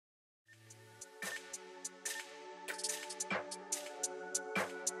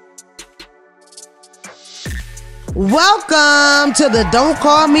Welcome to the Don't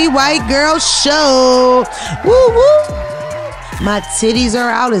Call Me White Girl show. Woo woo. My titties are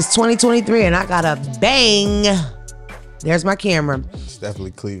out. It's 2023 and I got a bang. There's my camera. It's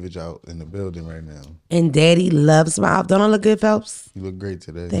definitely cleavage out in the building right now. And daddy loves my... Don't I look good, Phelps? You look great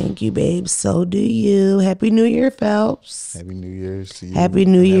today. Thank you, babe. So do you. Happy New Year, Phelps. Happy New Year's to you. Happy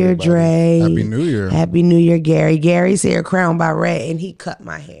New Year, Dre. Happy New Year. Happy New Year, Gary. Gary's hair crowned by red and he cut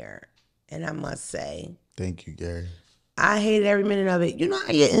my hair. And I must say... Thank you, Gary. I hated every minute of it. You know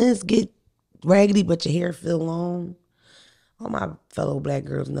how your ends get raggedy but your hair feel long? All my fellow black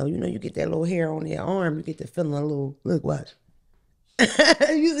girls know. You know, you get that little hair on your arm, you get the feeling a little, look, watch. You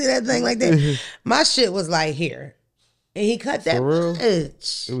see that thing like that? My shit was like here. And he cut that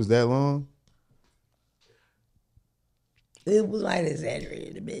bitch. It was that long? It was like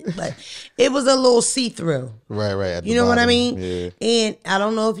exaggerated a bit, but it was a little see-through. Right. You know what I mean? Yeah. And I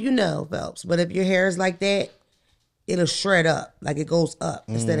don't know if you know, Phelps, but if your hair is like that, it'll shred up. Like it goes up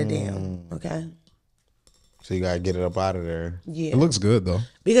instead of down. Okay? So you gotta get it up out of there. Yeah. It looks good though.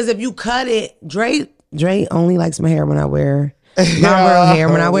 Because if you cut it, Dre only likes my hair when I wear my real hair.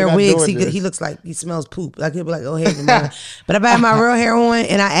 When I wear wigs, he looks like he smells poop. Like he'll be like, oh, hey, Demona. But if I have my real hair on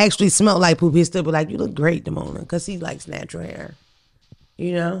and I actually smell like poop, he'll still be like, you look great, Demona. Because he likes natural hair.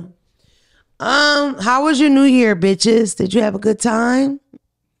 You know? How was your New Year, bitches? Did you have a good time?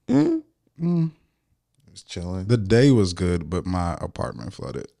 It's chilling. The day was good, but my apartment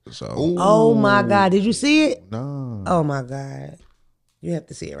flooded. So Oh my God. Did you see it? No. Oh my God. You have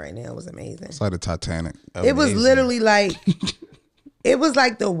to see it right now. It was amazing. it's like the Titanic. It was literally like, it was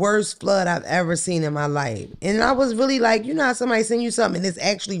like the worst flood I've ever seen in my life. And I was really like, you know how somebody send you something and it's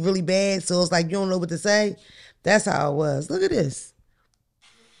actually really bad, so it's like you don't know what to say? That's how it was. Look at this.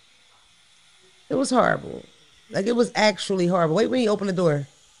 It was horrible. Like, it was actually horrible. Wait when you open the door.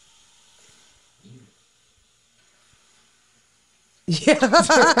 Yeah.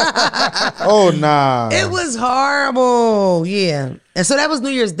 Oh, nah. It was horrible. Yeah. And so that was New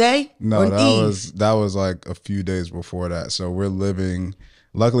Year's Day? No, Or that was like a few days before that. So we're living.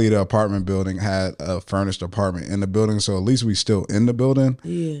 Luckily, the apartment building had a furnished apartment in the building, so at least we still in the building.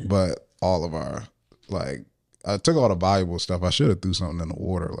 Yeah. But all of our I took all the valuable stuff. I should have threw something in the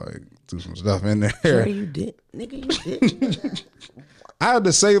water, like threw some stuff in there. Sure you did. Nigga, you did. I had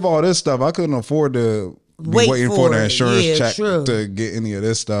to save all this stuff. I couldn't afford to be waiting for the insurance check to get any of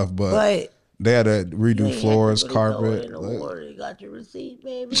this stuff. But they had to redo floors, carpet. You got your receipt,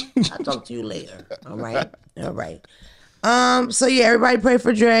 baby. I'll talk to you later. All right. So yeah, everybody pray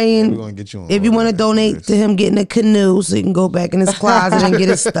for Dre, and We're gonna get you on if you want to donate to him getting a canoe so he can go back in his closet and get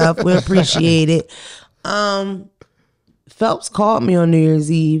his stuff, we appreciate it. Phelps called me on New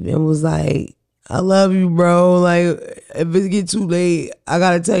Year's Eve and was like, I love you, bro. Like, if it get too late, I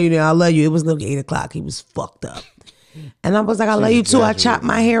gotta tell you now, I love you. It was like 8 o'clock. He was fucked up. And I was like, I love you too. I chopped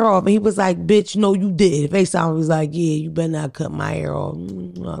my hair off. And he was like, bitch, no, you did. FaceTime was like, yeah, you better not cut my hair off. I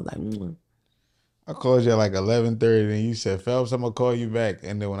was like, I called you at like 11:30 and you said, Phelps, I'm gonna call you back.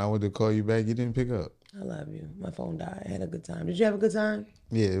 And then when I went to call you back, you didn't pick up. I love you. My phone died. I had a good time. Did you have a good time?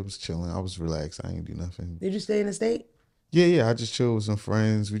 Yeah, it was chilling. I was relaxed. I ain't do nothing. Did you stay in the state? Yeah. I just chilled with some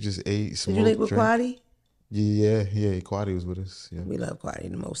friends. We just ate, smoked, Did you link with Quaddy? Yeah. Quaddy was with us. Yeah. We love Quaddy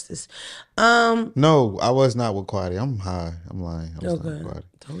the mostest. No, I was not with Quaddy. I'm high. I'm lying. I was not with Quaddy.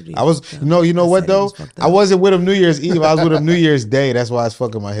 Told you. I was, you know what though? I wasn't with him New Year's Eve. I was with him New Year's Day. That's why I was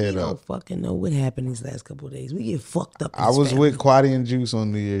fucking my head You up. don't fucking know what happened these last couple of days. We get fucked up. I was with Quaddy and Juice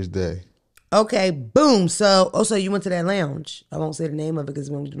on New Year's Day. Okay, boom. So you went to that lounge. I won't say the name of it because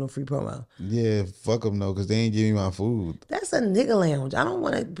we don't do no free promo. Yeah, fuck them though, because they ain't give me my food. That's a nigga lounge. I don't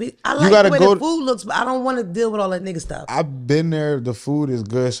want to be. I like gotta the way go the food looks, but I don't want to deal with all that nigga stuff. I've been there. The food is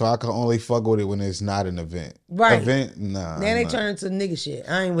good, so I can only fuck with it when it's not an event. Right. Event, nah. Then they turn into nigga shit.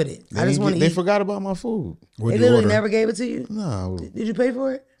 I ain't with it. I just want to eat. They forgot about my food. They What'd you literally order? never gave it to you? No. Did you pay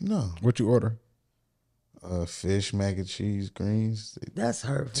for it? No. What you order? Fish, mac and cheese, greens. That's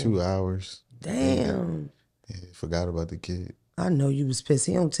hurtful. 2 hours. Damn. Yeah, forgot about the kid. I know you was pissed.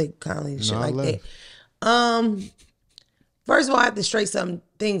 He don't take kindly to shit I like left. that. First of all, I have to straight some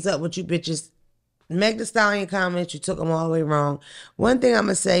things up with you bitches. Meg Thee Stallion comments, you took them all the way wrong. One thing I'm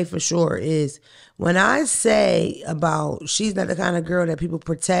going to say for sure is when I say about she's not the kind of girl that people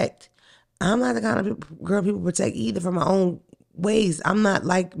protect, I'm not the kind of girl people protect either for my own ways. I'm not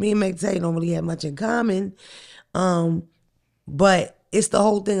like, me and Meg Thee Stallion don't really have much in common. But it's the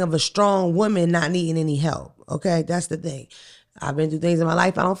whole thing of a strong woman not needing any help. Okay, that's the thing. I've been through things in my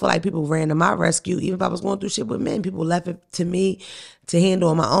life. I don't feel like people ran to my rescue. Even if I was going through shit with men, people left it to me to handle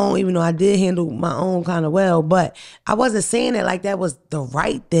on my own, even though I did handle my own kind of well. But I wasn't saying it like that was the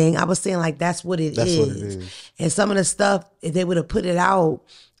right thing. I was saying like that's what it is. And some of the stuff, if they would have put it out,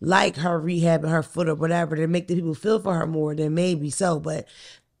 like her rehabbing her foot or whatever, to make the people feel for her more, then maybe so. But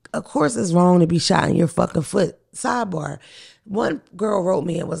of course it's wrong to be shot in your fucking foot. Sidebar. One girl wrote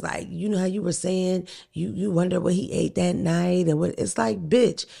me and was like, you know how you were saying you wonder what he ate that night and what it's like,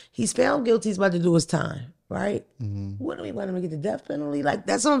 bitch, he's found guilty, he's about to do his time, right? What do we want him to get the death penalty? Like,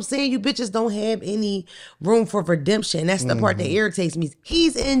 that's what I'm saying. You bitches don't have any room for redemption. That's the part that irritates me.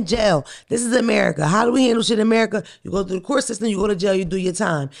 He's in jail. This is America. How do we handle shit in America? You go through the court system, you go to jail, you do your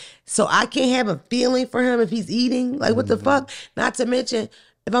time. So I can't have a feeling for him if he's eating. Like, what the fuck? Not to mention,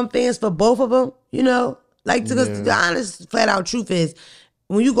 if I'm fans for both of them, you know? Like, because the honest, flat out truth is,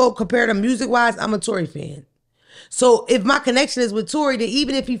 when you go compare them music wise, I'm a Tory fan. So if my connection is with Tory, then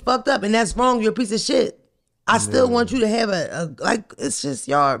even if he fucked up and that's wrong, you're a piece of shit. I still want you to have like, it's just,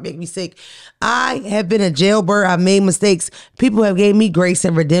 y'all make me sick. I have been a jailbird. I've made mistakes. People have gave me grace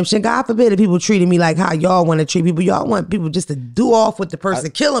and redemption. God forbid if people treated me like how y'all want to treat people. Y'all want people just to do off with the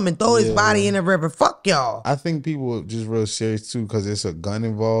person, kill him and throw his body in the river. Fuck y'all. I think people are just real serious too because it's a gun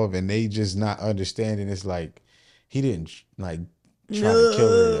involved and they just not understanding. It's like, he didn't like trying to kill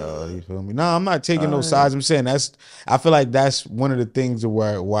her, y'all. You feel me? No, I'm not taking no sides. I'm saying I feel like that's one of the things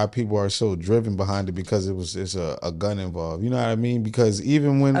why people are so driven behind it because it's a gun involved. You know what I mean? Because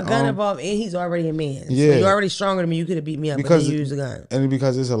even when a gun involved and he's already a man. Yeah. So you're already stronger than me. You could have beat me up because you use a gun. And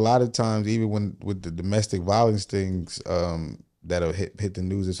because there's a lot of times, even when with the domestic violence things, that'll hit the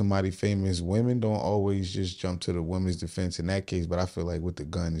news. If somebody famous, women don't always just jump to the women's defense in that case. But I feel like with the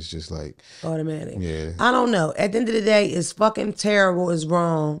gun, it's just like automatic. Yeah, I don't know. At the end of the day, it's fucking terrible. It's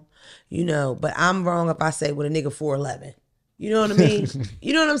wrong, you know. But I'm wrong if I say with a nigga 4'11". You know what I mean?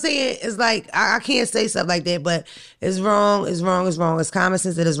 You know what I'm saying? It's like I can't say stuff like that, but it's wrong. It's wrong. It's wrong. It's common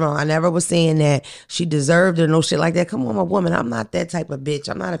sense that it's wrong. I never was saying that she deserved it or no shit like that. Come on, I'm a woman. I'm not that type of bitch.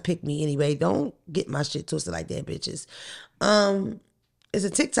 I'm not a pick me anyway. Don't get my shit twisted like that, bitches. It's a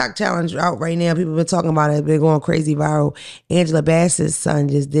TikTok challenge out right now. People have been talking about it. They're going crazy viral. Angela Bassett's son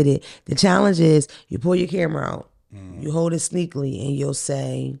just did it. The challenge is you pull your camera out, you hold it sneakily, and you'll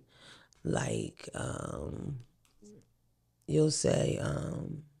say, like,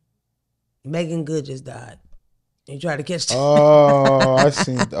 Megan Good just died. And you try to catch. Oh, I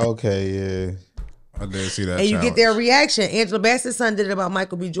seen. Okay, yeah. I did see that. And you get their reaction. Angela Bassett's son did it about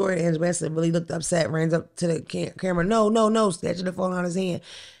Michael B. Jordan. Angela Bassett really looked upset, ran up to the camera. No, snatching the phone out of his hand.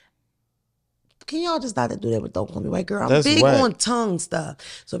 Can y'all just not do that with Don't Call Me White Girl? I'm big on tongue stuff.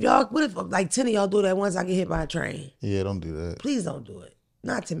 So if y'all, what if like 10 of y'all do that once I get hit by a train? Yeah, don't do that. Please don't do it.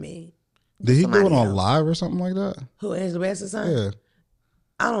 Not to me. Did he do it on live or something like that? Who, Angela Bassett's son? Yeah.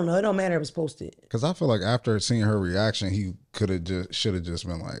 I don't know. It don't matter if it's posted. Because I feel like after seeing her reaction, he should have just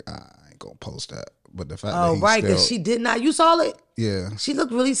been like, I ain't gonna post that. But the fact that right, because she did not. You saw it? Yeah. She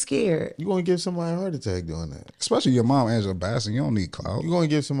looked really scared. You gonna give somebody a heart attack doing that? Especially your mom, Angela Bassett. You don't need clout. You gonna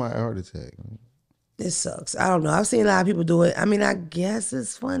give somebody a heart attack? It sucks. I don't know. I've seen a lot of people do it. I mean, I guess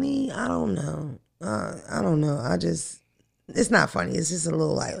it's funny. I don't know. I don't know. It's not funny. It's just a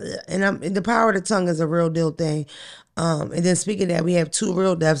little like, and the power of the tongue is a real deal thing. And then speaking of that, we have 2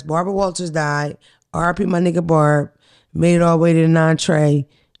 real deaths. Barbara Walters died. R.I.P. my nigga Barb. Made it all the way to the non-tray.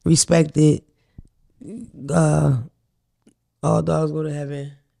 Respected. All dogs go to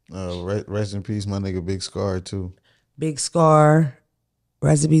heaven. Rest in peace, my nigga Big Scar too. Big Scar.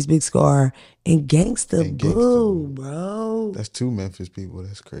 Rest in peace, Big Scar. And Gangsta Boo, bro. That's 2 Memphis people.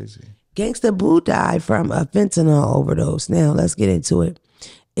 That's crazy. Gangsta Boo died from a fentanyl overdose. Now, let's get into it.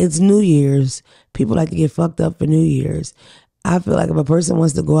 It's New Year's. People like to get fucked up for New Year's. I feel like if a person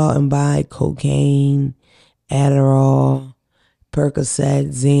wants to go out and buy cocaine, Adderall, Percocet,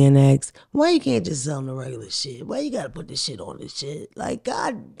 Xanax, why you can't just sell them the regular shit? Why you gotta put this shit on this shit? Like,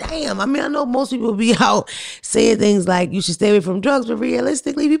 god damn. I mean, I know most people be out saying things like you should stay away from drugs, but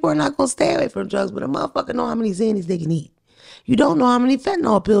realistically, people are not gonna stay away from drugs, but a motherfucker know how many Xanax they can eat. You don't know how many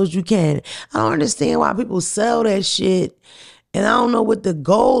fentanyl pills you can. I don't understand why people sell that shit. And I don't know what the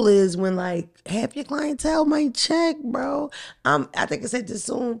goal is when like half your clientele might check, bro. I think I said to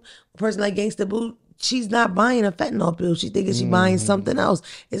assume a person like Gangsta Boo, she's not buying a fentanyl pill. She thinking she buying something else.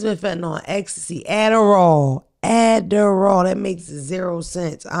 It's been fentanyl, ecstasy, Adderall. That makes 0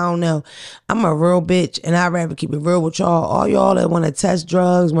 sense. I don't know. I'm a real bitch, and I'd rather keep it real with y'all. All y'all that want to test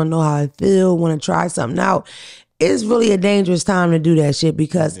drugs, want to know how I feel, want to try something out, it's really a dangerous time to do that shit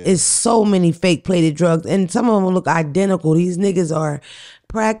because it's so many fake plated drugs and some of them look identical. These niggas are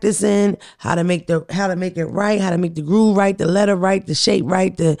practicing how to make it right, how to make the groove right, the letter right, the shape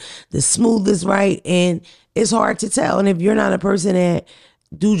right, the smoothness right, and it's hard to tell. And if you're not a person that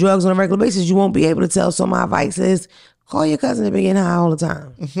do drugs on a regular basis, you won't be able to tell. So my advice is call your cousin to be getting high all the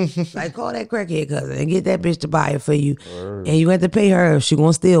time. Like call that crackhead cousin and get that bitch to buy it for you. Word. And you have to pay her if she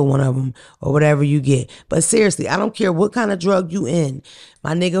gonna steal one of them or whatever you get. But seriously, I don't care what kind of drug you in.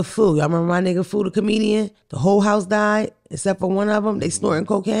 My nigga Fu, y'all remember my nigga Fu, the comedian? The whole house died except for one of them. They snorting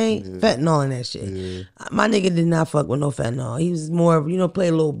cocaine, fentanyl and that shit. Yeah. My nigga did not fuck with no fentanyl. He was more of, play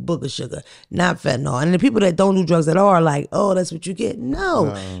a little book of sugar, not fentanyl. And the people that don't do drugs at all are like, oh, that's what you get.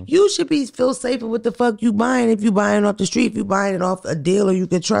 No. You should feel safer with the fuck you buying. If you buying it off the street, if you buying it off a dealer you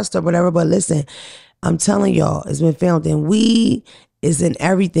can trust or whatever. But listen, I'm telling y'all, it's been found in weed. It's in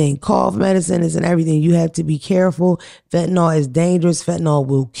everything. Cough medicine is in everything. You have to be careful. Fentanyl is dangerous. Fentanyl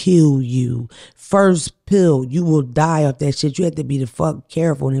will kill you. First pill, you will die off that shit. You have to be the fuck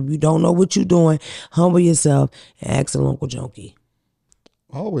careful. And if you don't know what you're doing, humble yourself and ask a local junkie.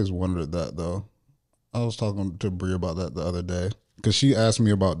 I always wondered that though. I was talking to Brie about that the other day because she asked me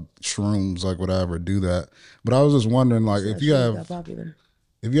about shrooms, like would I ever do that? But I was just wondering, like, if you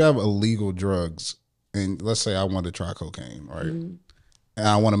have illegal drugs, and let's say I want to try cocaine, right? Mm-hmm. And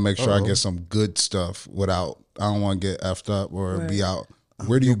I want to make sure I get some good stuff without, I don't want to get effed up or be out.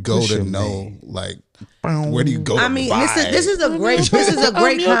 Where do you go to know, like, where do you go to buy? This is a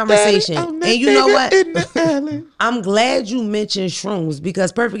great conversation. And you know what? I'm glad you mentioned shrooms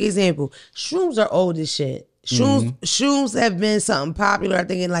because perfect example, shrooms are old as shit. Shrooms have been something popular, I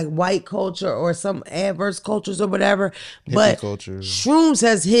think, in like white culture or some adverse cultures or whatever. Hippie but cultures. Shrooms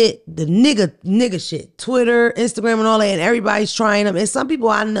has hit the nigga shit. Twitter, Instagram, and all that, and everybody's trying them. And some people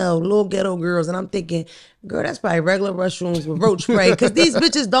I know, little ghetto girls, and I'm thinking, girl, that's probably regular mushrooms with roach spray. Because these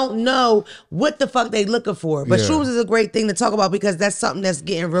bitches don't know what the fuck they looking for. But shrooms is a great thing to talk about because that's something that's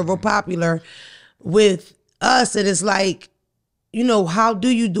getting real popular with us. And it's like, how do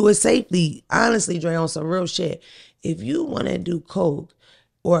you do it safely? Honestly, Dre, on some real shit. If you want to do coke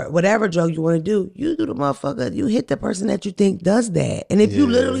or whatever drug you want to do, you do the motherfucker. You hit the person that you think does that. And if you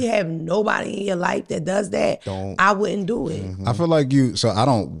literally have nobody in your life that does that, I wouldn't do it. Mm-hmm. I feel like so I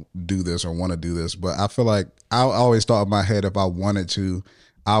don't do this or want to do this, but I feel like I always thought in my head if I wanted to,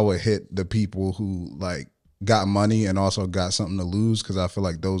 I would hit the people who like got money and also got something to lose because I feel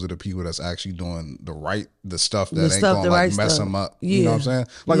like those are the people that's actually doing the stuff that ain't gonna like mess them up. Yeah. You know what I'm saying?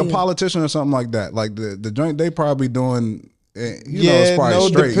 Like a politician or something like that. Like the joint they probably doing, it's probably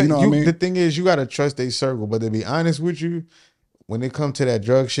straight. You know what I mean? The thing is, you gotta trust their circle. But to be honest with you, when it comes to that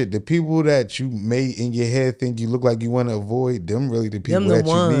drug shit, the people that you may in your head think you look like you want to avoid, them really the people that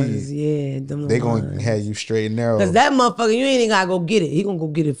you need. Yeah, they gonna have you straight and narrow. Because that motherfucker, you ain't even gotta go get it. He gonna go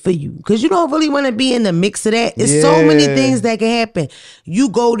get it for you. Because you don't really want to be in the mix of that. It's so many things that can happen. You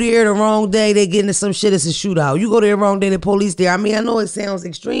go there the wrong day, they get into some shit, it's a shootout. You go there the wrong day, the police there. I mean, I know it sounds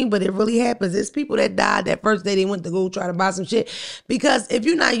extreme, but it really happens. It's people that died that first day they went to go try to buy some shit. Because if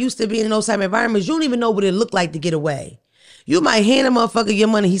you're not used to being in those type of environments, you don't even know what it looked like to get away. You might hand a motherfucker your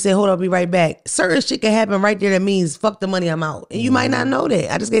money. He said, hold up, I'll be right back. Certain shit can happen right there that means fuck the money, I'm out. And you might not know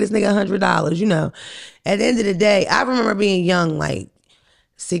that. I just gave this nigga $100, At the end of the day, I remember being young, like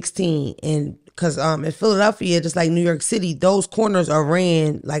 16, and because in Philadelphia, just like New York City, those corners are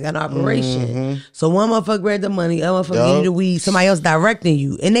ran like an operation. Mm-hmm. So one motherfucker grabbed the money, other motherfucker give you the weed, somebody else directing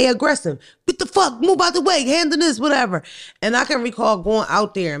you. And they aggressive. What the fuck? Move out the way, handle this, whatever. And I can recall going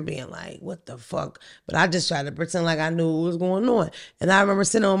out there and being like, what the fuck? But I just tried to pretend like I knew what was going on. And I remember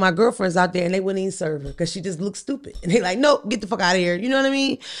sitting with my girlfriends out there and they wouldn't even serve her because she just looked stupid. And they like, nope, get the fuck out of here. You know what I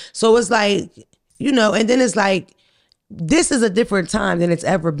mean? So it's like, and then it's like, this is a different time than it's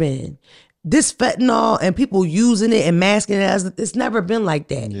ever been. This fentanyl and people using it and masking it as it's never been like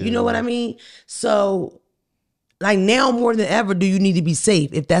that. Yeah. You know what I mean? So like now more than ever do you need to be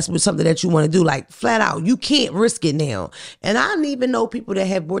safe if that's something that you want to do. Like flat out, you can't risk it now. And I don't even know people that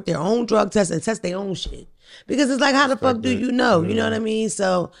have bought their own drug tests and test their own shit. Because it's like, how the fuck do you know? You know what I mean?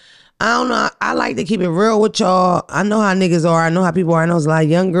 So I don't know. I like to keep it real with y'all. I know how niggas are. I know how people are. I know there's a lot of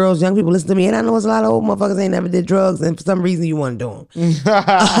young girls, young people listen to me. And I know there's a lot of old motherfuckers ain't never did drugs. And for some reason you want to do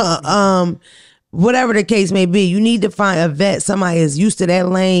them. Whatever the case may be, you need to find a vet, somebody is used to that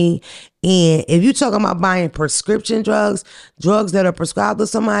lane And if you're talking about buying prescription drugs that are prescribed to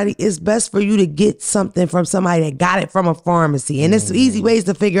somebody, it's best for you to get something from somebody that got it from a pharmacy. And it's easy ways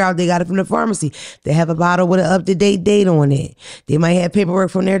to figure out they got it from the pharmacy. They have a bottle with an up-to-date date on it. They might have paperwork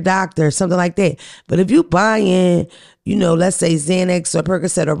from their doctor, something like that. But if you buying, you know, let's say Xanax or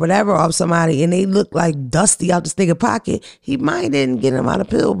Percocet or whatever off somebody and they look like dusty out this nigga pocket, he might didn't get them out of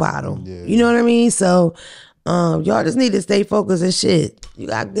pill bottle. Yeah. You know what I mean? So y'all just need to stay focused and shit. You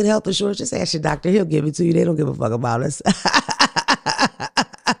got good health insurance, just ask your doctor. He'll give it to you. They don't give a fuck about us.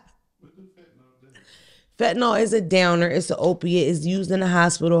 Fentanyl is a downer. It's an opiate. It's used in the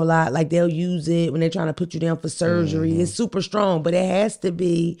hospital a lot. Like they'll use it when they're trying to put you down for surgery. It's super strong, but it has to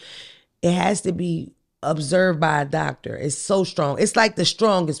be observed by a doctor. It's so strong. It's like the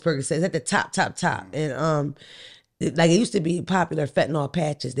strongest Percocet. It's at the top. And like it used to be popular fentanyl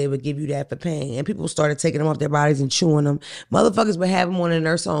patches. They would give you that for pain. And people started taking them off their bodies and chewing them. Motherfuckers would have them on a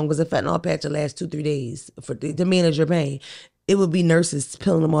nurse home because a fentanyl patch will last 2-3 days to manage your pain. It would be nurses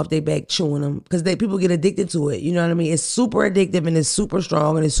peeling them off their back, chewing them, because people get addicted to it. You know what I mean? It's super addictive and it's super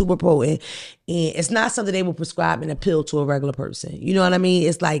strong and it's super potent. And it's not something they will prescribe in a pill to a regular person. You know what I mean?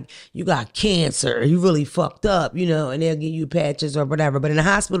 It's like you got cancer, you really fucked up, you know, and they'll give you patches or whatever. But in the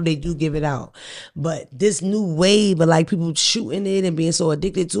hospital, they do give it out. But this new wave of like people shooting it and being so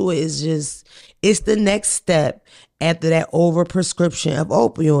addicted to it is just, it's the next step after that overprescription of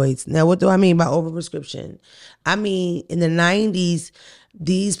opioids. Now, what do I mean by overprescription? I mean, in the 90s,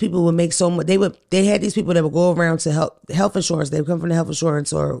 these people would make so much. They had these people that would go around to health insurance. They would come from the health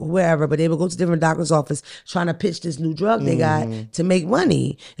insurance or wherever, but they would go to different doctor's office trying to pitch this new drug they got to make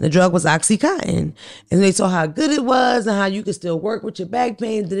money. And the drug was Oxycontin. And they saw how good it was and how you could still work with your back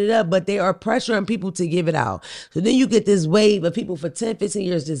pain, but they are pressuring people to give it out. So then you get this wave of people for 10, 15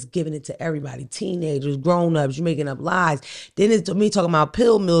 years just giving it to everybody. Teenagers, grown-ups, you're making up lies. Then it's me talking about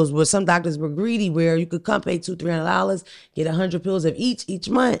pill mills where some doctors were greedy where you could come pay $200-$300, get 100 pills of each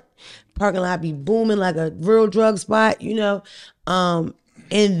month. Parking lot be booming like a real drug spot, you know. And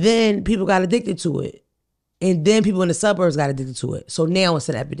then people got addicted to it. And then people in the suburbs got addicted to it. So now it's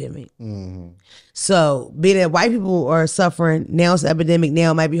an epidemic. So being that white people are suffering, now it's an epidemic.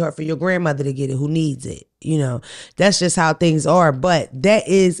 Now it might be hard for your grandmother to get it who needs it. You know, that's just how things are. But that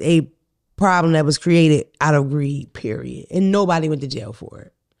is a problem that was created out of greed, period. And nobody went to jail for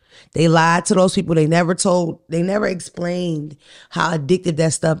it. They lied to those people. They never explained how addictive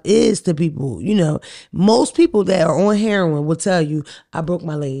that stuff is to people. You know, most people that are on heroin will tell you, I broke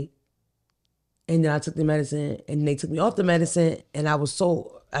my leg. And then I took the medicine and they took me off the medicine and I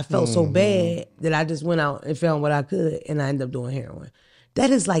felt so bad that I just went out and found what I could and I ended up doing heroin.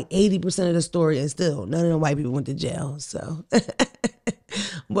 That is like 80% of the story and still none of the white people went to jail. So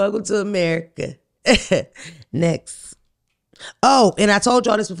welcome to America. Next. Oh, and I told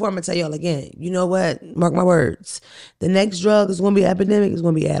y'all this before. I'm going to tell y'all again. You know what? Mark my words. The next drug is going to be epidemic. It's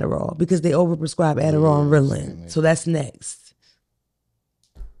going to be Adderall because they overprescribe Adderall and Ritalin. So that's next.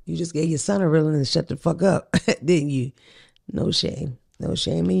 You just gave your son a Ritalin and shut the fuck up, didn't you? No shame. No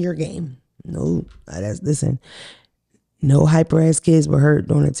shame in your game. No. Listen. No hyper-ass kids were hurt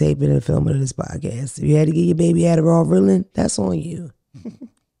during the taping and filming of this podcast. If you had to give your baby Adderall Ritalin, that's on you.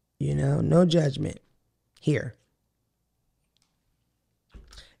 You know, no judgment here.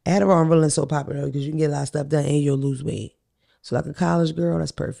 Adderall and Ritalin is so popular because you can get a lot of stuff done and you'll lose weight. So like a college girl,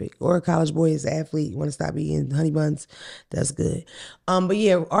 that's perfect. Or a college boy is an athlete, you want to stop eating honey buns, that's good. But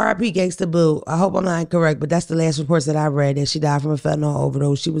yeah, R.I.P. Gangsta Boo. I hope I'm not incorrect, but that's the last reports that I read, that she died from a fentanyl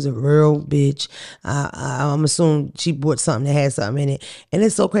overdose. She was a real bitch. I'm assuming she bought something that had something in it. And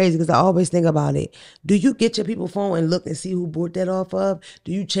it's so crazy because I always think about it. Do you get your people's phone and look and see who bought that off of?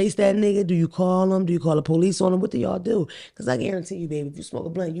 Do you chase that nigga? Do you call them? Do you call the police on them? What do y'all do? Because I guarantee you, baby, if you smoke a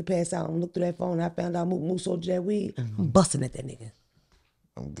blunt, you pass out and look through that phone and I found out Moose sold you that weed, I'm busting at that nigga.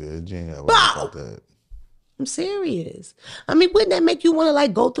 I'm good. You ain't got to worry about that. I'm serious. I mean, wouldn't that make you want to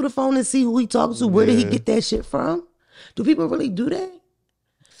like go through the phone and see who he talks to? Where did he get that shit from? Do people really do that?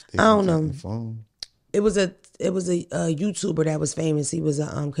 I don't know. It was a YouTuber that was famous. He was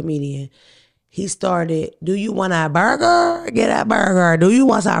a comedian. He started, do you want a burger? Get a burger. Do you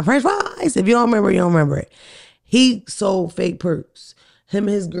want some french fries? If you don't remember, you don't remember it. He sold fake perks. Him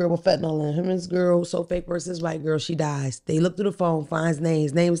and his girl with fentanyl in. Him and his girl sold fake perks. His white girl, she dies. They look through the phone, finds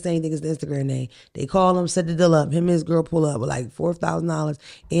names. Name is the same thing as the Instagram name. They call him, set the deal up. Him and his girl pull up with like $4,000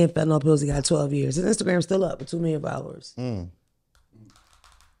 and fentanyl pills. He got 12 years. His Instagram's still up with 2 million followers.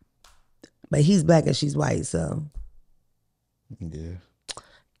 But he's black and she's white, so. Yeah.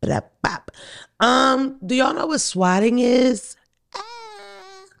 Do y'all know what swatting is?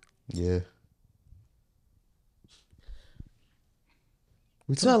 Yeah.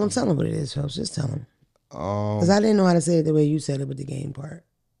 Tell him what it is, folks. Just tell him. Because I didn't know how to say it the way you said it with the game part.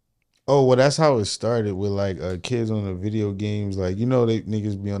 Oh, well, that's how it started with like kids on the video games. Like, you know, they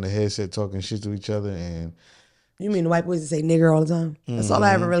niggas be on the headset talking shit to each other. And you mean the white boys that say nigger all the time? That's all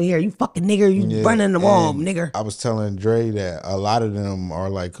I ever really hear. You fucking nigger, you running the wall, nigger. I was telling Dre that a lot of them are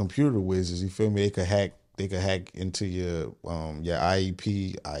like computer wizards. You feel me? They could hack into your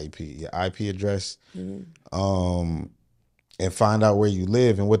IP address, and find out where you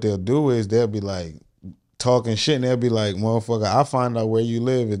live. And what they'll do is they'll be like talking shit, and they'll be like, motherfucker, I find out where you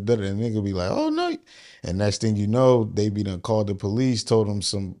live, and the nigga be like, oh no. And next thing you know, they be done called the police, told them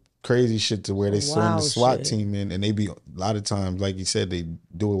some crazy shit to where they send the SWAT team in, and they be a lot of times, like you said, they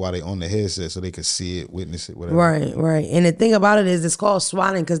do it while they on the headset so they could see it, witness it, whatever. Right. And the thing about it is, it's called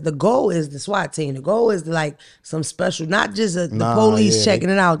swatting because the goal is the SWAT team. The goal is like some special, not just the police checking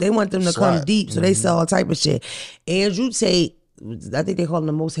it out. They want them to come deep, so they sell all type of shit. Andrew Tate, I think they call him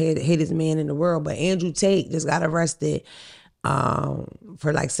the most hated man in the world, but Andrew Tate just got arrested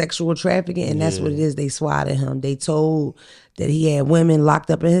for like sexual trafficking, and that's what it is. They swatted him. They told that he had women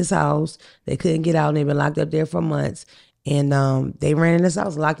locked up in his house. They couldn't get out, and they've been locked up there for months. And they ran in his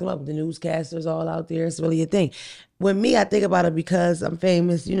house, locked him up. The newscasters all out there. It's really a thing. With me, I think about it because I'm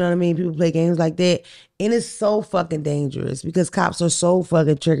famous. You know what I mean? People play games like that, and it's so fucking dangerous because cops are so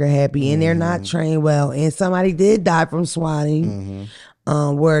fucking trigger happy, and they're not trained well. And somebody did die from swatting.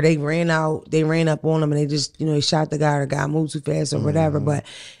 Where they ran up on them and they just, they shot the guy or the guy moved too fast or whatever. But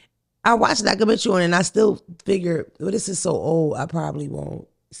I watched that documentary on it and I still figured, well, this is so old, I probably won't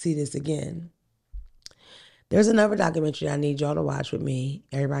see this again. There's another documentary I need y'all to watch with me.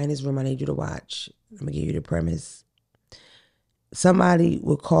 Everybody in this room, I need you to watch. I'm going to give you the premise. Somebody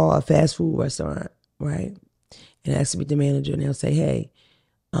will call a fast food restaurant, right? And ask to meet the manager, and they'll say, hey,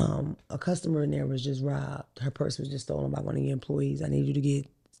 a customer in there was just robbed. Her purse was just stolen by one of your employees. I need you to get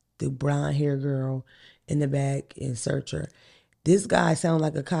the brown hair girl in the back and search her. This guy sounded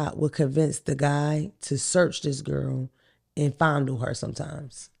like a cop would convince the guy to search this girl and fondle her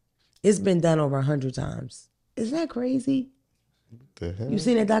sometimes. It's been done over 100 times. Isn't that crazy? The hell? You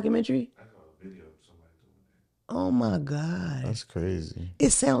seen that documentary? I saw a video of somebody doing that. Oh my God. That's crazy.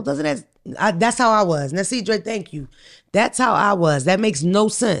 It sounds, doesn't that? That's how I was. Now, see, Dre, thank you. That's how I was. That makes no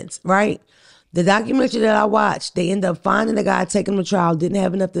sense, right? The documentary that I watched, they end up finding the guy, taking him to trial, didn't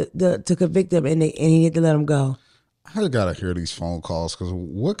have enough to convict him, and he had to let him go. I gotta hear these phone calls because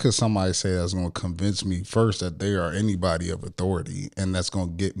what could somebody say that's gonna convince me first that they are anybody of authority and that's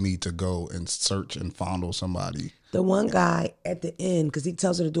gonna get me to go and search and fondle somebody? The one guy at the end, because he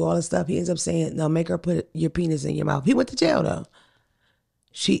tells her to do all this stuff, he ends up saying, no, make her put your penis in your mouth. He went to jail though.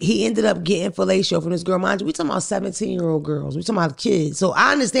 He ended up getting fellatio from this girl. Mind you, we talking about 17-year-old girls. We talking about kids. So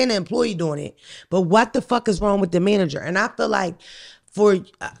I understand the employee doing it, but what the fuck is wrong with the manager? And I feel like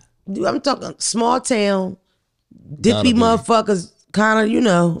I'm talking small town, dippy motherfuckers, kind of,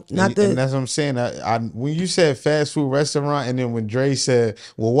 not and that's what I'm saying. I when you said fast food restaurant, and then when Dre said,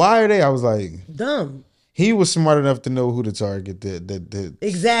 well, why are they? I was like, dumb. He was smart enough to know who to target,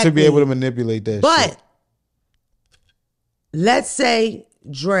 exactly, to be able to manipulate that but, shit. Let's say,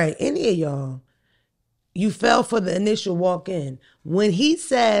 Dre, any of y'all, you fell for the initial walk-in. When he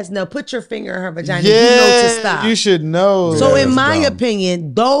says, now put your finger in her vagina, you know to stop. You should know. So in my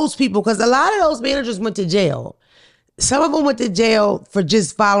opinion, those people, because a lot of those managers went to jail. Some of them went to jail for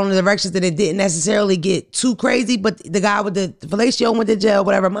just following the directions that it didn't necessarily get too crazy, but the guy with the fellatio went to jail,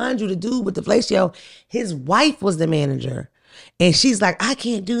 whatever. Mind you, the dude with the fellatio, his wife was the manager. And she's like, I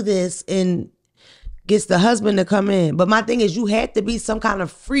can't do this, and gets the husband to come in. But my thing is, you had to be some kind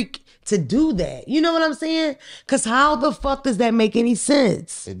of freak to do that. You know what I'm saying? Because how the fuck does that make any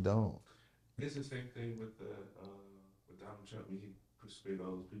sense? It don't. It's the same thing with Donald Trump when he persuaded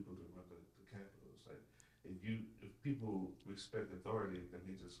all those people to run the Capitol. It's like if people respect authority, then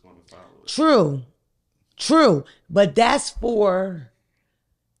they're just going to follow it. True. But that's for,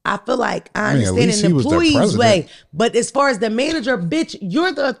 I feel like I understand an employee's way. But as far as the manager, bitch,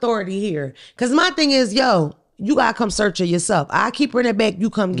 you're the authority here. Because my thing is, yo, you got to come search her yourself. I keep her in the back, you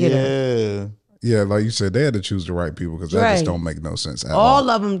come get her. Yeah, like you said, they had to choose the right people because that just don't make no sense at all. All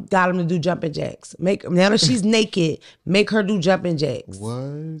of them got them to do jumping jacks. Now that she's naked, make her do jumping jacks. What?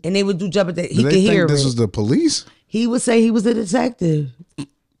 And they would do jumping jacks. He could think hear this it. was the police? He would say he was a detective.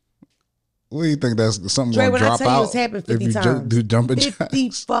 What do you think, that's something going to drop out? When I tell you it's happened 50 times. Do jumping 50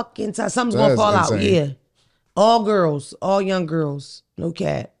 fucking times. Something's going to fall out. Yeah. All girls. All young girls. No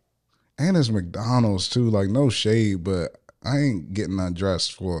cat. And it's McDonald's too. Like, no shade, but I ain't getting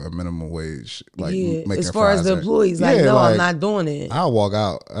undressed for a minimum wage. Like making as far as the employees, like, no, I'm not doing it. I'll walk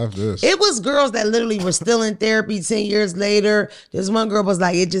out after this. It was girls that literally were still in therapy 10 years later. This one girl was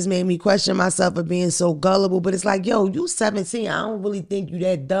like, it just made me question myself for being so gullible. But it's like, yo, you 17. I don't really think you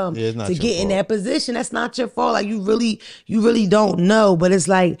that dumb to get in that position. That's not your fault. Like, you really don't know. But it's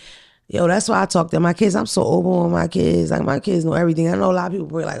like, yo, that's why I talk to my kids. I'm so open with my kids. Like, my kids know everything. I know a lot of people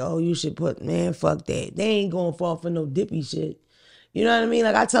were like, oh, you should put, man, fuck that. They ain't gonna fall for no dippy shit. You know what I mean?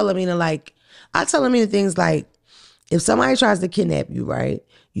 Like, I tell them things like, if somebody tries to kidnap you, right,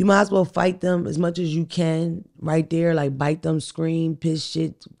 you might as well fight them as much as you can right there. Like, bite them, scream, piss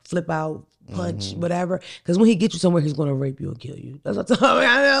shit, flip out, punch, whatever. Because when he gets you somewhere, he's going to rape you or kill you. That's what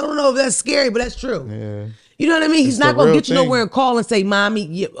I don't know if that's scary, but that's true. Yeah. You know what I mean? He's not going to get you nowhere and call and say,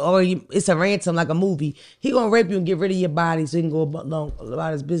 mommy, or it's a ransom like a movie. He going to rape you and get rid of your body so he can go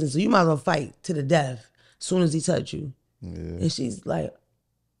about his business. So you might as well fight to the death as soon as he touch you. Yeah. And she's like,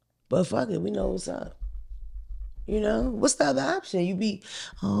 but fuck it, we know what's up. You know, what's the other option? You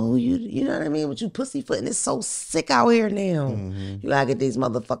know what I mean? But you pussyfooting, it's so sick out here now. You gotta get these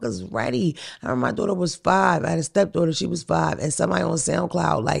motherfuckers ready. I remember my daughter was 5. I had a stepdaughter, she was 5, and somebody on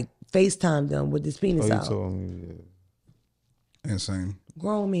SoundCloud like FaceTimed them with this penis out. Told me, yeah. Insane.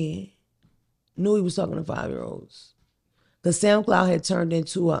 Grown man knew he was talking to 5-year-olds. The SoundCloud had turned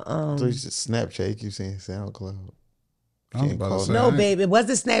into a So you said Snapchat, you keep saying SoundCloud. I was about to say, no, babe, it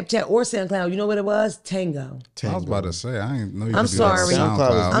wasn't Snapchat or SoundCloud. You know what it was? Tango. I was about to say, I ain't know you I'm could do that sorry.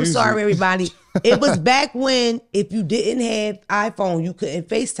 SoundCloud. I'm sorry, everybody. It was back when if you didn't have iPhone, you couldn't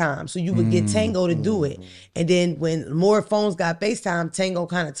FaceTime. So you would get Tango to do it. And then when more phones got FaceTime, Tango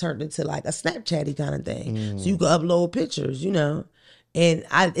kind of turned into like a Snapchatty kind of thing. So you could upload pictures, you know. And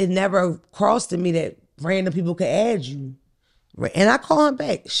it never crossed to me that random people could add you. And I call him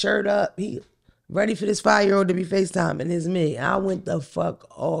back, shirt up. He ready for this 5-year-old to be FaceTiming. It's me. I went the fuck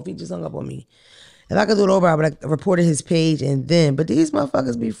off. He just hung up on me. If I could do it over, I would have reported his page and then. But these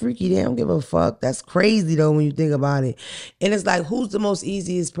motherfuckers be freaky. They don't give a fuck. That's crazy though when you think about it. And it's like, who's the most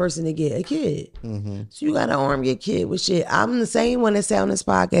easiest person to get? A kid. So you gotta arm your kid with shit. I'm the same one that sat on this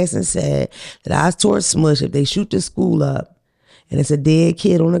podcast and said that I was towards Smush if they shoot the school up and it's a dead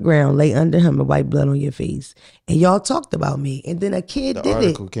kid on the ground, lay under him and white blood on your face. And y'all talked about me. And then a kid did it. The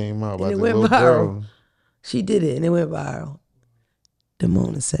article came out about and the it went little viral. girl. She did it and it went viral.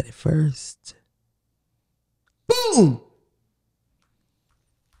 Damona said it first. Boom!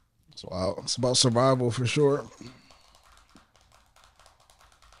 Wow, it's about survival for sure.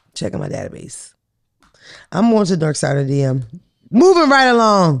 Checking my database. I'm going to the dark side of the DM. Moving right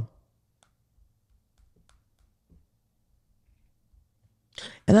along.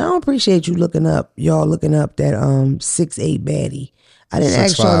 And I don't appreciate y'all looking up that 6'8" baddie. I didn't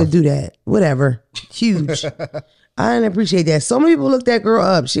ask y'all to do that. Whatever. Huge. I didn't appreciate that. So many people looked that girl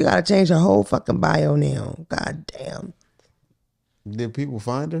up. She got to change her whole fucking bio now. God damn. Did people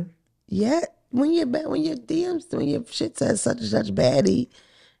find her? Yeah. When your DMs, when your shit says such and such baddie,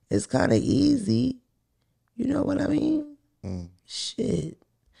 it's kind of easy. You know what I mean? Shit.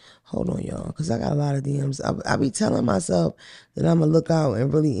 Hold on, y'all, because I got a lot of DMs. I be telling myself that I'm going to look out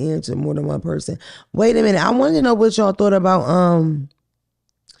and really answer more than one person. Wait a minute. I wanted to know what y'all thought about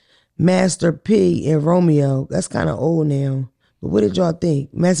Master P and Romeo. That's kind of old now. But what did y'all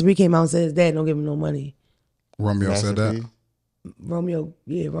think? Master P came out and said his dad don't give him no money. Romeo said that? Romeo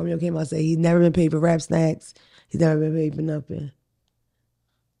came out and said he's never been paid for rap snacks. He's never been paid for nothing.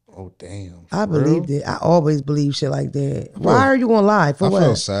 Oh, damn. I believed it. I always believe shit like that. Why are you going to lie? For what? I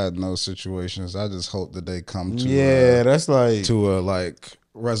feel sad in those situations. I just hope that they come to that's like to a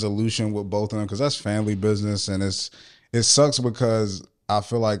resolution with both of them, because that's family business, and it sucks because I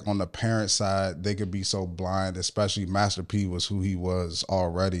feel like on the parent side they could be so blind, especially Master P was who he was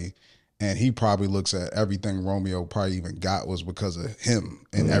already. And he probably looks at everything Romeo probably even got was because of him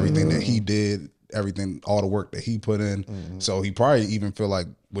and everything that he did, everything, all the work that he put in. So he probably even feel like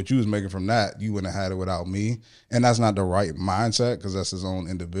what you was making from that, you wouldn't have had it without me. And that's not the right mindset because that's his own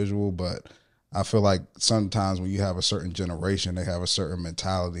individual. But I feel like sometimes when you have a certain generation, they have a certain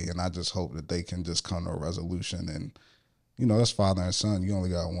mentality. And I just hope that they can just come to a resolution. And, you know, that's father and son. You only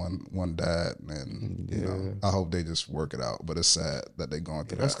got one dad. And, you know, I hope they just work it out. But it's sad that they're going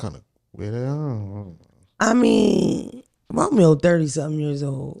through that. That's kind of weird. I mean, Romeo 30-something years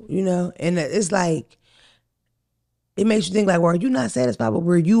old, you know? And it's like, it makes you think like, well, are you not satisfied with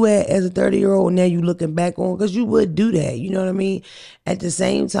where you at as a 30-year-old and now you looking back on? Because you would do that. You know what I mean? At the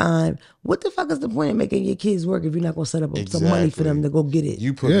same time, what the fuck is the point of making your kids work if you're not going to set up some money for them to go get it?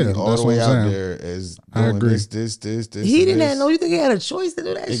 You put me all the way out there as doing this. He didn't have no, you think he had a choice to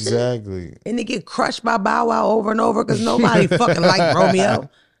do that shit? Exactly. And they get crushed by Bow Wow over and over because nobody fucking like Romeo.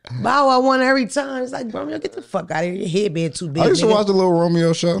 Bow Wow won every time. It's like, Romeo, get the fuck out of here. Your head being too big. I used to watch the Little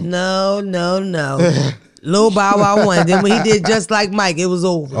Romeo show. No. Lil Bow Wow won. Then when he did Just Like Mike, it was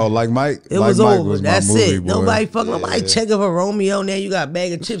over. Oh, Like Mike? It was Mike over. was That's movie, it. boy. Nobody fucking nobody checking for Romeo. Now you got a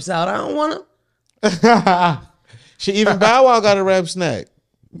bag of chips out. I don't want them. She even Bow Wow got a rap snack.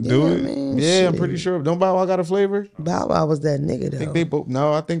 Do it? Man, Yeah, shit. I'm pretty sure. Don't Bow Wow got a flavor? Bow Wow was that nigga though. I think they both.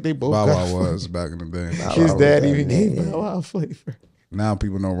 No, I think they both. Bow got Wow was back in the day. His dad even gave Bow Wow a flavor. Now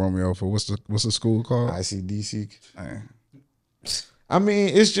people know Romeo for what's the school called? ICDC. I mean,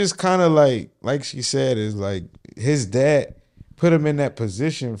 it's just kind of like she said, is like his dad put him in that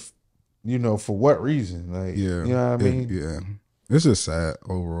position, you know, for what reason? Like, Yeah, you know what I mean? Yeah, it's just sad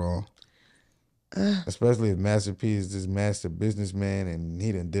overall. Especially if Master P is this master businessman and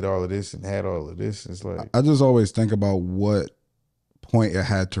he done did all of this and had all of this. It's like I just always think about what point it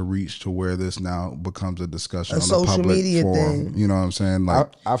had to reach to where this now becomes a discussion on social the public media forum. thing. You know what I'm saying? Like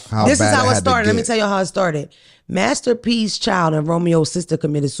how This is bad how it had to started. Let me get. tell you how it started. Master P's child and Romeo's sister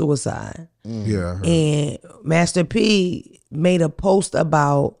committed suicide. Yeah, I heard. And Master P made a post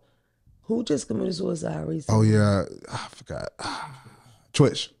about who just committed suicide recently. Oh yeah, I forgot.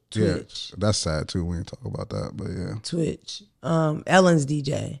 Twitch. Yeah, Twitch. that's sad too. We didn't talk about that, but yeah. Twitch. Ellen's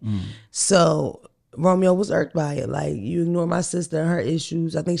DJ. So Romeo was irked by it. Like, you ignore my sister and her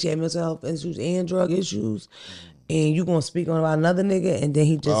issues. I think she had mental health issues and drug issues. And you gonna speak on about another nigga, and then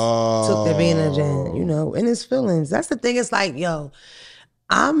he just took the advantage and, you know, in his feelings. That's the thing. It's like, yo,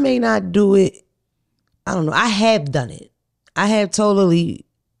 I may not do it. I don't know. I have done it. I have totally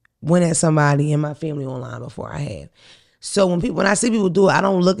went at somebody in my family online before. I have. So when I see people do it, I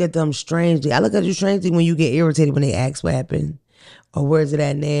don't look at them strangely. I look at you strangely when you get irritated when they ask what happened, or where's it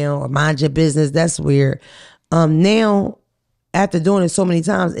at now, or mind your business. That's weird. Now, after doing it so many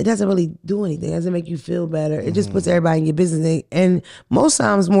times, it doesn't really do anything. It doesn't make you feel better. It just puts everybody in your business. And most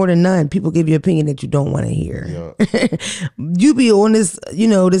times, more than none, people give you an opinion that you don't want to hear. Yeah. You be on this, you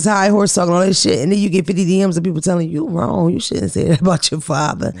know, this high horse talking all this shit, and then you get 50 DMs of people telling you wrong. You shouldn't say that about your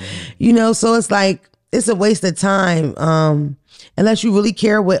father. You know, so it's like, it's a waste of time unless you really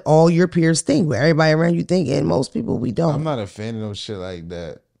care what all your peers think, what everybody around you think, and most people, we don't. I'm not a fan of no shit like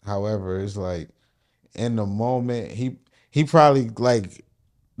that. However, it's like in the moment, he probably, like,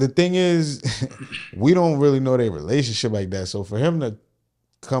 the thing is, we don't really know their relationship like that. So for him to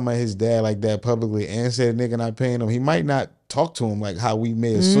come at his dad like that publicly and say the nigga not paying him, he might not talk to him like how we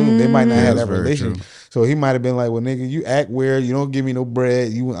may assume. They might not have that relationship. So he might have been like, well, nigga, you act weird, you don't give me no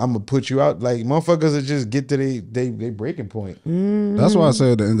bread, I'm gonna put you out. Like, motherfuckers will just get to they breaking point. That's why I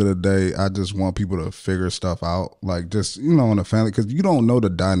say at the end of the day, I just want people to figure stuff out. Like, just, you know, in the family, because you don't know the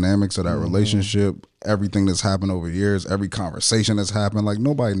dynamics of that relationship, everything that's happened over years, every conversation that's happened. Like,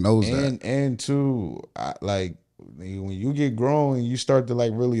 nobody knows that. And two, like, when you get grown and you start to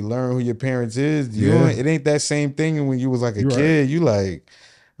like really learn who your parents is, it ain't that same thing when you was like a kid. Right. You like,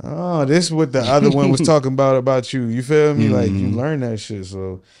 oh, this is what the other one was talking about you. You feel me? Like, you learn that shit.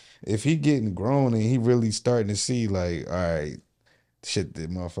 So if he getting grown and he really starting to see like, all right, shit that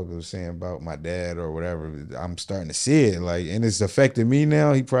motherfucker was saying about my dad or whatever, I'm starting to see it, like, and it's affecting me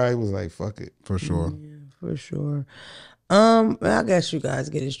now. He probably was like, fuck it. For sure. Yeah, for sure. I guess you guys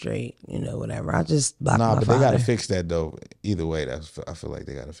get it straight, you know, whatever. I just blocked my father. Nah, but they gotta fix that though. Either way, I feel like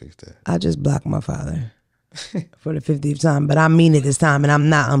they gotta fix that. I just blocked my father for the 50th time, but I mean it this time, and I'm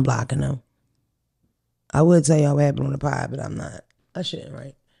not unblocking him. I would tell y'all what happened on the pod, but I'm not. I shouldn't,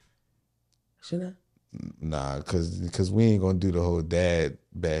 right? Should I? Nah, cause we ain't gonna do the whole dad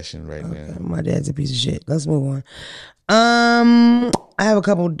bashing right now. My dad's a piece of shit. Let's move on. I have a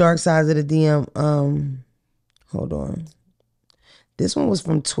couple dark sides of the DM. Hold on. This one was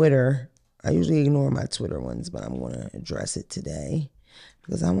from Twitter. I usually ignore my Twitter ones, but I'm going to address it today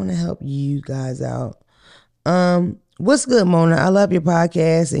because I want to help you guys out. What's good, Mona? I love your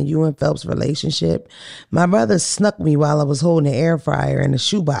podcast and you and Phelps' relationship. My brother snuck me while I was holding an air fryer in a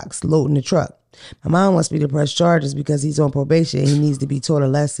shoebox loading the truck. My mom wants me to press charges because he's on probation and he needs to be taught a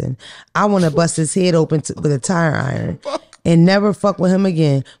lesson. I want to bust his head open with a tire iron and never fuck with him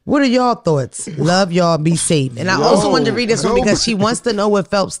again. What are y'all thoughts? Love y'all. Be safe. And I also wanted to read this one because she wants to know what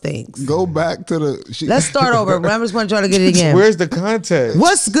Phelps thinks. Go back to the... Let's start over. I just want y'all to get it again. Where's the context?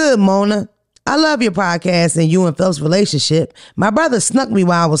 What's good, Mona? I love your podcast and you and Phil's relationship. My brother snuck me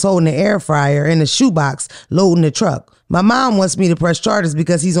while I was holding the air fryer in the shoebox loading the truck. My mom wants me to press charges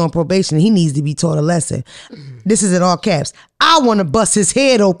because he's on probation and he needs to be taught a lesson. This is in all caps. I want to bust his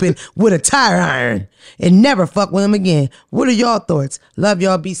head open with a tire iron and never fuck with him again. What are y'all thoughts? Love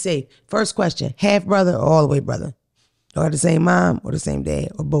y'all. Be safe. First question, half brother or all the way brother? Y'all got the same mom or the same dad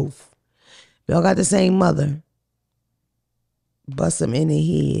or both? Y'all got the same mother? Bust him in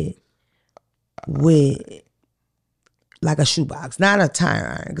the head with like a shoebox, not a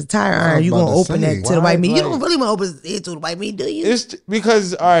tire iron. Because tire iron, you gonna open that to the white meat. You don't really want to open it to the white meat, do you? It's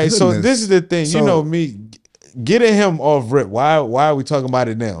because, all right, so this is the thing. So, you know me, getting him off rip. Why are we talking about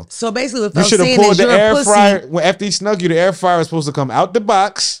it now? So basically, what you should have pulled the air fryer. After he snuck you, the air fryer was supposed to come out the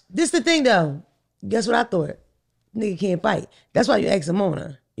box. This the thing, though. Guess what I thought? Nigga can't fight. That's why you ask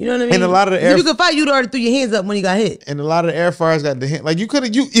Mona. You know what I mean? And a lot of the air, if you could fight, you'd already threw your hands up when you got hit. And a lot of the air fryers got the hand. Like you could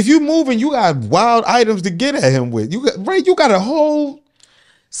have, if you moving, you got wild items to get at him with. You got a whole.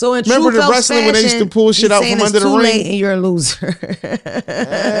 So in remember true the wrestling fashion, when they used to pull shit out from under the ring, late and you're a loser.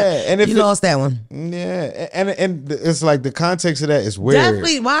 Yeah, and if you lost that one. Yeah, and it's like the context of that is weird.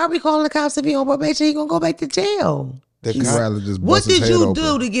 Definitely. Why are we calling the cops if he on probation? He gonna go back to jail. What did you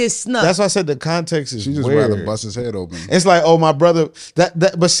do to get snuck? That's why I said the context is she just weird. rather bust his head open. It's like, oh, my brother.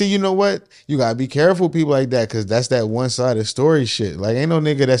 But see, you know what? You gotta be careful with people like that because that's that one-sided story shit. Like, ain't no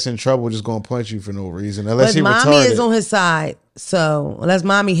nigga that's in trouble just gonna punch you for no reason unless he retarded. Mommy is on his side, so unless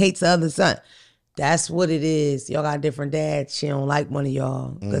mommy hates the other son, that's what it is. Y'all got different dads. She don't like one of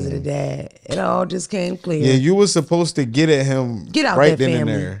y'all because of the dad. It all just came clear. Yeah, you was supposed to get at him. Get out right there, then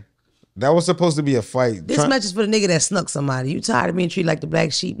family. And there. That was supposed to be a fight. This message is for the nigga that snuck somebody. You tired of being treated like the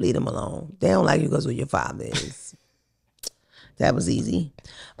black sheep? Leave them alone. They don't like you because of who your father is. That was easy.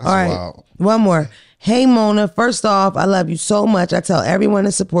 That's all right, wild. One more. Hey, Mona. First off, I love you so much. I tell everyone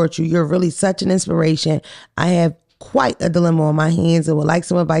to support you. You're really such an inspiration. I have quite a dilemma on my hands and would like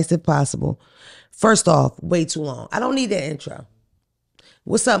some advice if possible. First off, way too long. I don't need that intro.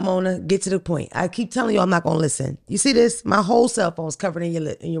 What's up, Mona? Get to the point. I keep telling you I'm not going to listen. You see this? My whole cell phone's covered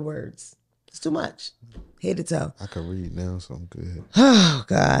in your words. It's too much. Head to toe. I can read now, so I'm good. Oh,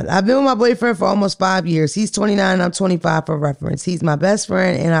 God. I've been with my boyfriend for almost 5 years. He's 29 and I'm 25 for reference. He's my best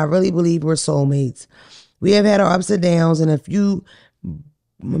friend, and I really believe we're soulmates. We have had our ups and downs, and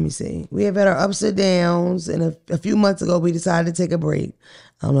we have had our ups and downs, and a few months ago, we decided to take a break.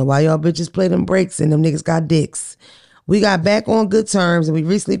 I don't know why y'all bitches play them breaks and them niggas got dicks. We got back on good terms, and we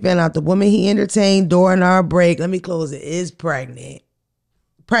recently found out the woman he entertained during our break, let me close it, is pregnant.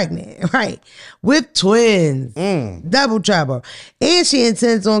 Pregnant, right? With twins. Double trouble. And she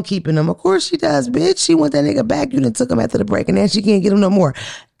intends on keeping them. Of course she does, bitch. She want that nigga back. You done took him after the break, and now she can't get him no more.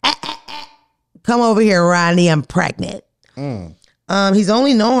 Come over here, Ronnie. I'm pregnant. He's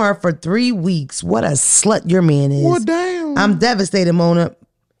only known her for 3 weeks. What a slut your man is. Well, damn. I'm devastated, Mona,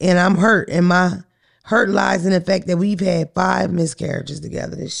 and I'm hurt, and my hurt lies in the fact that we've had 5 miscarriages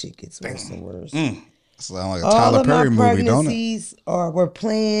together. This shit gets worse and worse. Sound like a Tyler Perry movie, don't it? Pregnancies were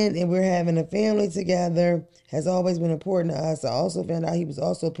planned, and we're having a family together. Has always been important to us. I also found out he was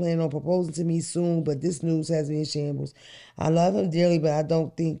also planning on proposing to me soon, but this news has me in shambles. I love him dearly, but I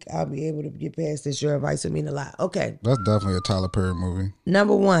don't think I'll be able to get past this. Your advice would mean a lot. Okay. That's definitely a Tyler Perry movie.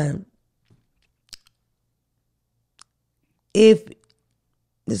 Number one, if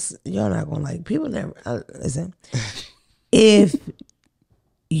this, y'all not gonna like people never listen. If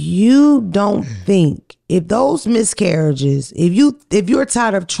you don't think, if those miscarriages, if you're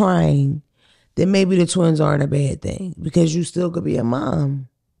tired of trying, then maybe the twins aren't a bad thing because you still could be a mom.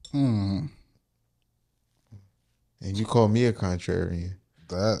 And you call me a contrarian.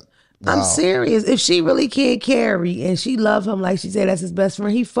 Wow. I'm serious. If she really can't carry and she love him like she said that's his best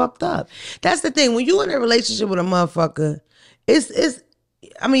friend, he fucked up. That's the thing. When you in a relationship with a motherfucker, it's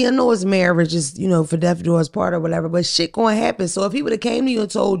I mean, I know it's marriage, is, you know, for death do us part or whatever, but shit gonna happen. So if he would have came to you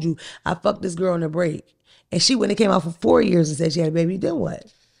and told you, I fucked this girl on the break, and she wouldn't have came out for 4 years and said she had a baby, then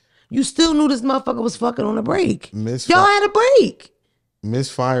what? You still knew this motherfucker was fucking on a break. Y'all had a break.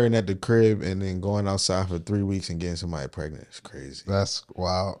 Misfiring at the crib and then going outside for 3 weeks and getting somebody pregnant is crazy. That's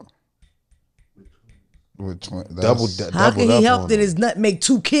wild. Double How can he help that his nut make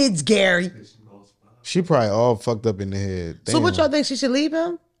 2 kids, Gary? She probably all fucked up in the head. Damn. So what y'all think, she should leave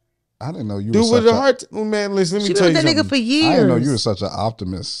him? I didn't know you Dude were with such a heart. Oh, man, listen, let me tell you that something. nigga for years. I didn't know you were such an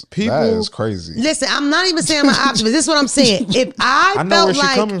optimist. That is crazy. Listen, I'm not even saying I'm an optimist. This is what I'm saying. If I know felt where she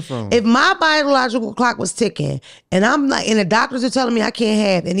like, coming from. if my biological clock was ticking, and I'm like, and the doctors are telling me I can't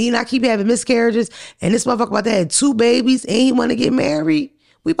have, and then I keep having miscarriages, and this motherfucker about to have 2 babies, and he want to get married,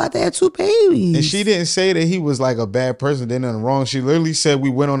 We about to have 2 babies. And she didn't say that he was like a bad person, did nothing wrong. She literally said we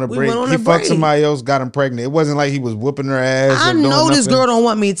went on a break. He fucked somebody else, got him pregnant. It wasn't like he was whooping her ass. I know this girl don't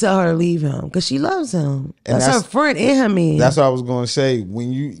want me to tell her to leave him because she loves him. That's her friend and her man. That's what I was going to say.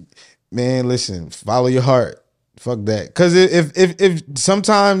 When you, man, listen, follow your heart. Fuck that. Because if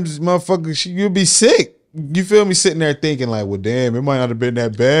sometimes, motherfucker, you'll be sick. You feel me sitting there thinking like, well, damn, it might not have been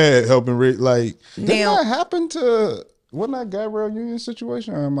that bad helping Rick. Like, didn't that happen to, wasn't that Gabrielle Union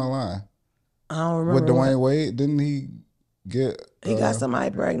situation or am I lying? I don't remember. With Dwayne Wade, didn't he get... He got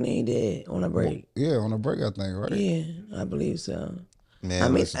somebody pregnant, he did, on a break. Yeah, on a break, I think, right? Yeah, I believe so. Man, I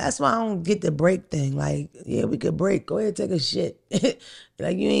mean, that's why I don't get the break thing. Like, yeah, we could break. Go ahead, take a shit.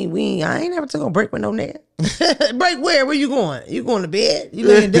 Like, I ain't never took a break with no nigga. Break where? Where you going? You going to bed? You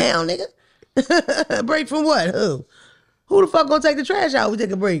laying down, nigga? Break from what? Who? Who the fuck gonna take the trash out? We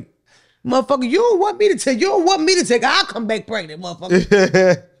take a break. Motherfucker, you don't want me to take. I'll come back pregnant,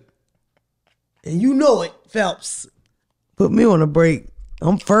 motherfucker. And you know it, Phelps. Put me on a break.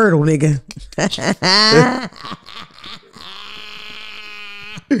 I'm fertile, nigga.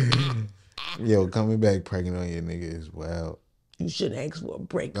 Yo, coming back pregnant on your nigga is wild. You shouldn't ask for a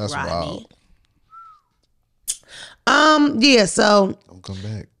break, That's Rodney. wild. Yeah, so Don't come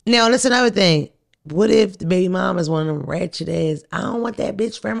back. now that's another thing. What if the baby mom is one of them ratchet ass? I don't want that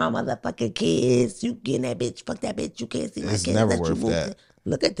bitch for my motherfucking kids. You getting that bitch? Fuck that bitch. You can't see my kids. It's never worth that.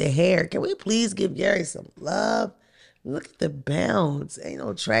 Look at the hair. Can we please give Gary some love? Look at the bounce. Ain't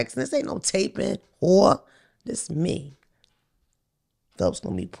no tracks. This ain't no taping. Or this me. Phelps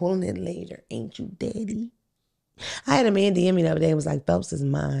gonna be pulling it later. Ain't you, daddy? I had a man DM me the other day and was like, Phelps is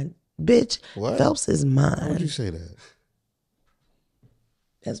mine. Bitch, what? Phelps is mine. Why would you say that?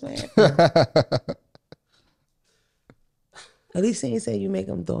 That's what happened. At least he ain't say you make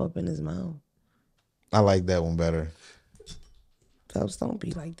him throw up in his mouth. I like that one better. Phelps, don't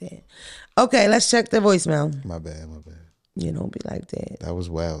be like that. Okay, let's check the voicemail. My bad. You don't be like that. That was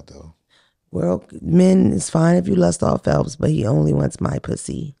wild, though. Well, men, it's fine if you lust off Phelps, but he only wants my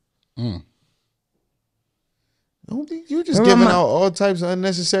pussy. You're just giving out all types of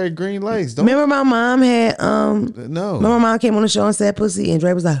unnecessary green lights. Remember my mom had No. Remember my mom came on the show and said pussy, and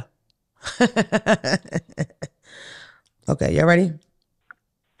Dre was like, okay, y'all ready?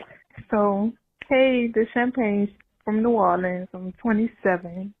 So, hey, the Champagne's from New Orleans. I'm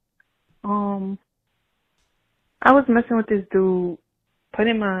 27. I was messing with this dude. Put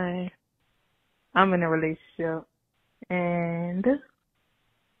in mind, I'm in a relationship, and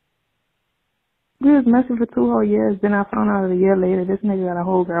we was messing for 2 whole years. Then I found out a year later, this nigga got a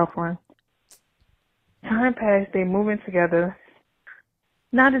whole girlfriend. Time passed, they moving together.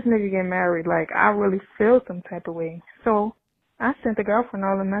 Now this nigga getting married. Like, I really feel some type of way. So I sent the girlfriend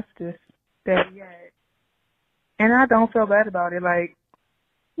all the messages that he had. And I don't feel bad about it. Like,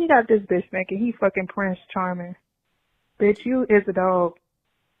 he got this bitch thinking he fucking Prince Charming. Bitch, you is a dog.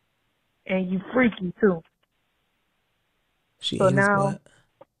 And you freaky, too. So now, what?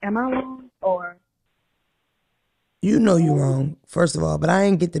 Am I wrong, or? You know you wrong, first of all, but I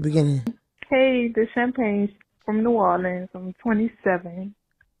ain't get the beginning. Hey, the Champagne's from New Orleans. I'm 27.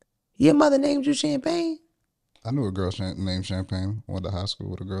 Your mother named you Champagne? I knew a girl named Champagne. Went to high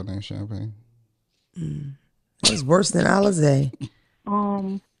school with a girl named Champagne. It's worse than Alizé.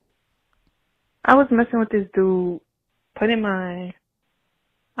 I was messing with this dude. Put in mind,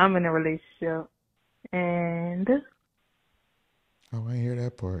 I'm in a relationship, and oh, I didn't hear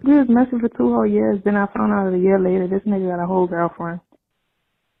that part. We was messing for 2 whole years. Then I found out a year later, this nigga got a whole girlfriend.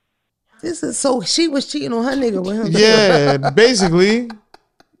 This is so she was cheating on her nigga with him. Yeah, basically.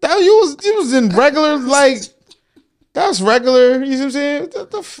 That you was in regular, like, that's regular, you know what I'm saying?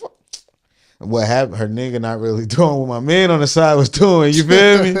 What the fuck? What happened? Her nigga not really doing what my man on the side was doing. You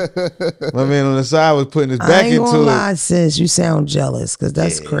feel me? My man on the side was putting his back into it. I ain't gonna lie, sis. You sound jealous because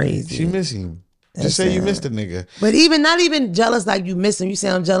that's crazy. She miss him. Just say you missed the nigga. But not even jealous like you miss him. You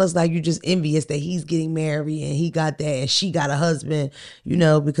sound jealous like you just envious that he's getting married and he got that and she got a husband. You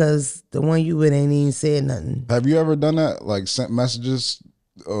know, because the one you with ain't even said nothing. Have you ever done that? Like sent messages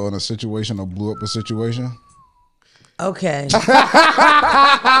on a situation or blew up a situation? Okay.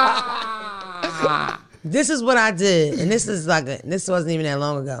 This is what I did, and this wasn't even that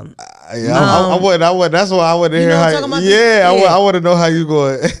long ago. I would. That's why I want to hear how. I want to know how you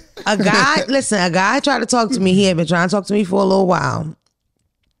going. A guy tried to talk to me. He had been trying to talk to me for a little while.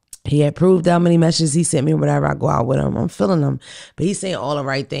 He had proved how many messages he sent me whenever I go out with him. I'm feeling him, but he's saying all the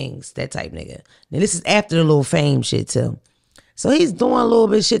right things. That type nigga. Now this is after the little fame shit too. So he's doing a little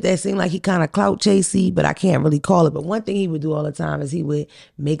bit of shit that seemed like he kind of clout chasey, but I can't really call it. But one thing he would do all the time is he would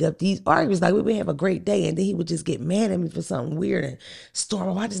make up these arguments. Like, we would have a great day, and then he would just get mad at me for something weird and storm,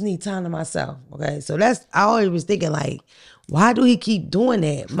 oh, I just need time to myself. Okay, so I always was thinking, like, why do he keep doing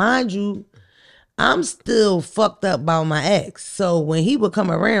that? Mind you, I'm still fucked up about my ex. So when he would come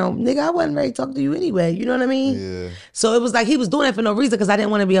around, nigga, I wasn't ready to talk to you anyway. You know what I mean? Yeah. So it was like he was doing it for no reason because I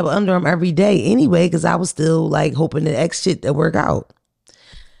didn't want to be up under him every day anyway because I was still like hoping the ex shit to work out.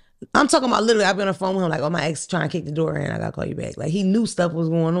 I'm talking about literally, I've been on the phone with him like, oh, my ex trying to kick the door in. I got to call you back. Like he knew stuff was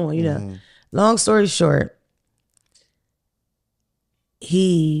going on, you know. Long story short,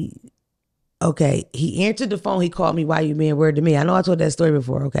 he answered the phone. He called me, why you being weird to me? I know I told that story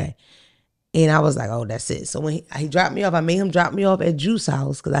before, okay. And I was like, oh, that's it. So when he dropped me off, I made him drop me off at Juice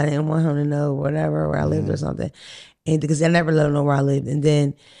House because I didn't want him to know whatever where I lived or something. And because I never let him know where I lived. And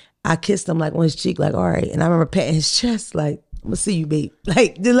then I kissed him like on his cheek, like, all right. And I remember patting his chest, like, I'm gonna see you, babe.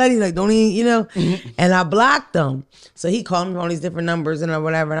 Like, just let him, like, don't even, you know? And I blocked him. So he called me on these different numbers and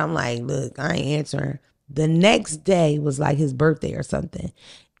whatever. And I'm like, look, I ain't answering. The next day was like his birthday or something.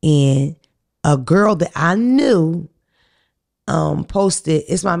 And a girl that I knew posted,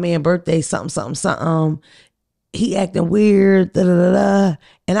 it's my man's birthday, something. He acting weird, da da da da.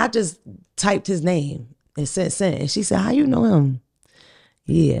 And I just typed his name and sent. And she said, how you know him?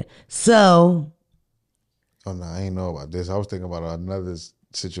 Yeah. So. Oh no, I ain't know about this. I was thinking about another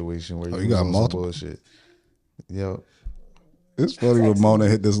situation where you got multiple bullshit. Yo. It's funny when Mona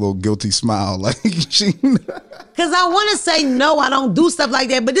hit this little guilty smile, like she. Because I want to say no, I don't do stuff like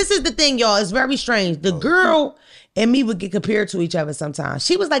that. But this is the thing, y'all. It's very strange. The girl and me would get compared to each other sometimes.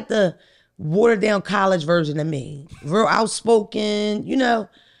 She was like the watered down college version of me. Real outspoken, you know.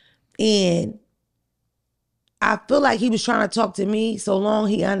 And I feel like he was trying to talk to me so long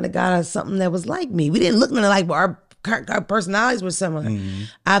he got something that was like me. We didn't look nothing like, but our personalities were similar.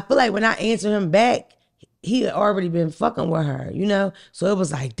 I feel like when I answered him back, he had already been fucking with her, you know? So it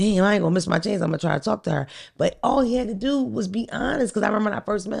was like, damn, I ain't gonna miss my chance. I'm gonna try to talk to her. But all he had to do was be honest. Because I remember when I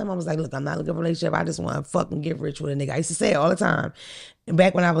first met him, I was like, look, I'm not looking for a relationship. I just want to fucking get rich with a nigga. I used to say it all the time. And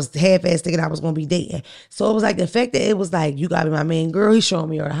back when I was half-ass thinking I was gonna be dating. So it was like the fact that it was like, you gotta be my main girl. He showing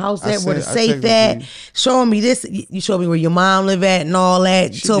me where the house at, where the safe at. Showing me this. You showed me where your mom live at and all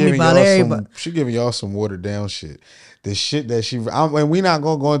that. You told me about everybody. She giving y'all some watered down shit. The shit that and we not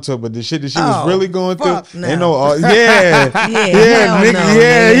gonna go into it, but the shit that she was really going through, no. ain't no, yeah,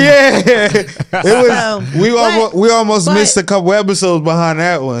 It was. We almost missed a couple episodes behind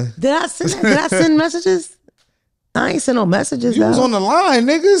that one. Did I send messages? I ain't send no messages. You was on the line,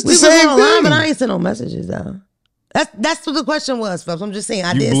 niggas. The same was on the line, thing. but I ain't send no messages though. That's what the question was, folks. I'm just saying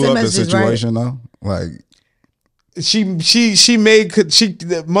I did blew send up messages, the situation though, like. She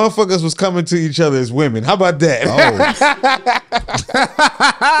the motherfuckers was coming to each other as women. How about that? Oh.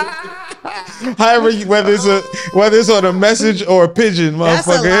 However, whether it's on a message or a pigeon,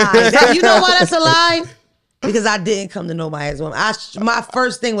 motherfucker. That's a lie. You know why that's a lie? Because I didn't come to nobody as a woman. My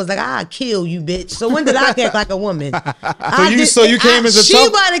first thing was like, I'll kill you, bitch. So when did I act like a woman? So you came as a tough. She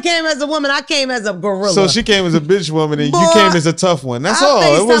might have came as a woman. I came as a gorilla. So she came as a bitch woman and you came as a tough one. That's all.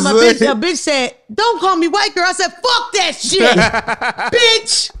 It was a bitch said, don't call me white girl. I said, fuck that shit.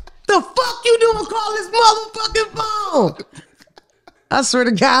 Bitch, the fuck you doing call this motherfucking phone? I swear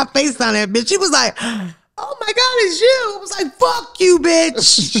to God, I faced on that bitch. She was like, oh my God, it's you. I was like, fuck you,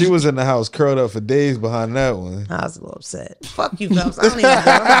 bitch. She was in the house curled up for days behind that one. I was a little upset. Fuck you, Phelps. I don't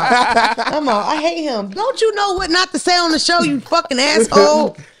even know. I hate him. Don't you know what not to say on the show, you fuking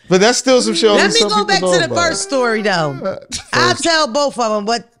asshole? But that's still some shit. Let me go back to the first story, though. I'll tell both of them.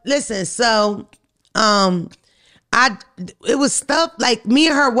 But listen, so it was stuff like me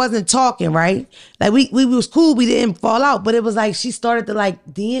and her wasn't talking, right? Like we was cool, we didn't fall out, but it was like she started to like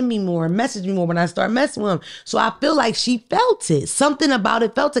DM me more, message me more when I started messing with him. So I feel like she felt it. Something about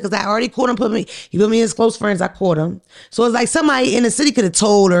it felt it because I already caught him, he put me in his close friends, I caught him. So it's like somebody in the city could have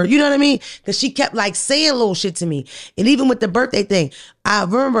told her, you know what I mean? Because she kept like saying little shit to me. And even with the birthday thing, I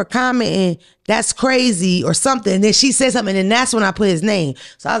remember commenting, that's crazy or something. And then she said something and that's when I put his name.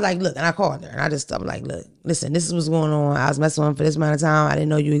 So I was like, look, and I called her and I'm like, look, listen, this is what's going on. I was messing with him for this amount of time. I didn't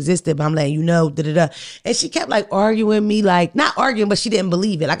know you existed, but I'm letting you know, da-da-da. And she kept like arguing with me, like not arguing, but she didn't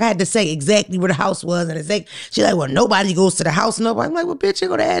believe it. Like I had to say exactly where the house was and she like, well, nobody goes to the house. Nobody. I'm like, well, bitch, you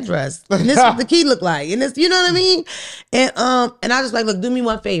go to the address. And this is what the key looked like. And this, you know what I mean? And I was like, look, do me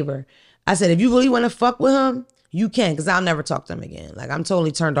one favor. I said, if you really want to fuck with him, you can, because I'll never talk to him again. Like, I'm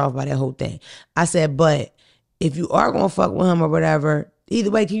totally turned off by that whole thing. I said, but if you are going to fuck with him or whatever,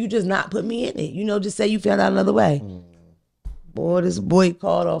 either way, can you just not put me in it? You know, just say you found out another way. Boy, this boy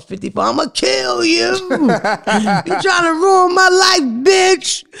called off 54. I'ma kill you. You trying to ruin my life,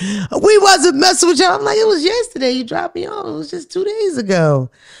 bitch. We wasn't messing with y'all. I'm like, it was yesterday. You dropped me off. It was just 2 days ago.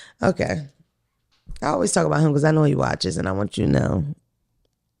 Okay. I always talk about him because I know he watches, and I want you to know.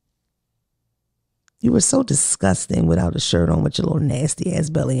 You were so disgusting without a shirt on with your little nasty ass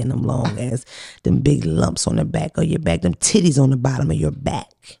belly and them long ass, them big lumps on the back of your back, them titties on the bottom of your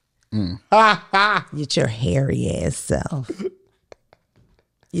back. Get your hairy ass self.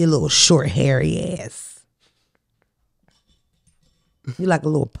 Your little short hairy ass. You like a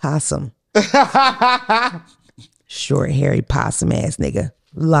little possum. Short hairy possum ass nigga.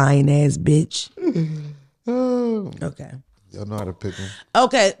 Lying ass bitch. Okay. Y'all know how to pick them.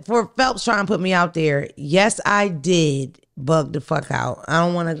 Okay, for Phelps trying to put me out there, yes, I did bug the fuck out. I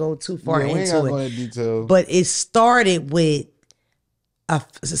don't want to go too far into it. Go into detail. But it started with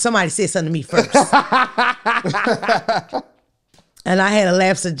somebody said something to me first. And I had a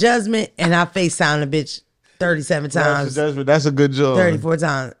lapse of judgment, and I FaceTimed a bitch 37 times. Lapse of judgment, that's a good job. 34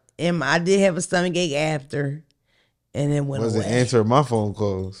 times. And I did have a stomach ache after, and it went away. Wasn't answering my phone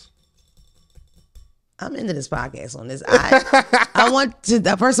calls. I'm into this podcast on this. I want to,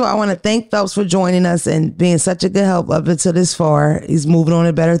 first of all, I want to thank Phelps for joining us and being such a good help up until this far. He's moving on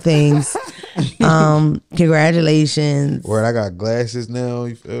to better things. Congratulations. Word, I got glasses now,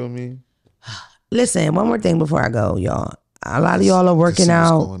 you feel me? Listen, one more thing before I go, y'all. A lot of y'all are working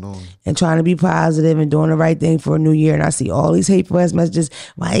out and trying to be positive and doing the right thing for a new year. And I see all these hateful ass messages.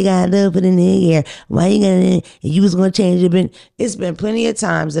 Why you gotta do it for the new year? Why you gonna, you was gonna change it? It's been plenty of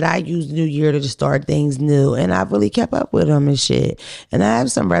times that I used the new year to just start things new. And I've really kept up with them and shit. And I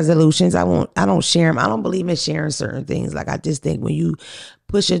have some resolutions. I don't share them. I don't believe in sharing certain things. Like I just think when you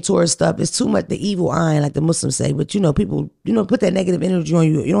pushing towards stuff, it's too much the evil eye, like the Muslims say. But people, put that negative energy on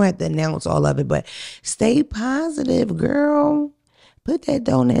you. You don't have to announce all of it, but stay positive, girl. Put that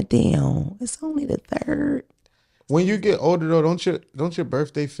donut down. It's only the 3rd. When you get older though, don't your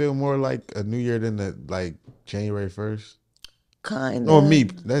birthday feel more like a new year than January 1st? Kinda. Or me.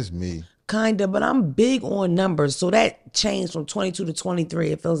 That's me. Kinda, but I'm big on numbers. So that changed from 22 to 23.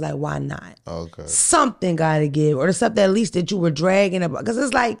 It feels like, why not? Okay. Something gotta give. Or the stuff that at least that you were dragging about. Because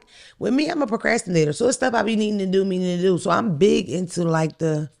it's like, with me, I'm a procrastinator. So it's stuff I be needing to do. So I'm big into like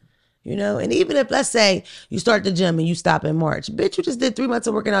the, and even if, let's say, you start the gym and you stop in March. Bitch, you just did 3 months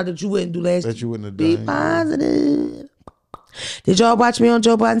of working out that you wouldn't do last year. That you wouldn't have done. Be positive. Did y'all watch me on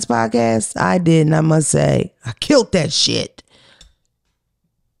Joe Biden's podcast? I did, and I must say, I killed that shit.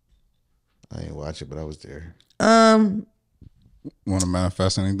 I ain't watch it, but I was there. Want to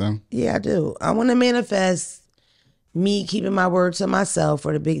manifest anything? Yeah, I do. I want to manifest me keeping my word to myself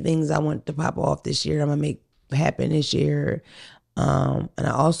for the big things I want to pop off this year. I'm going to make happen this year. And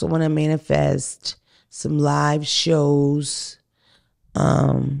I also want to manifest some live shows.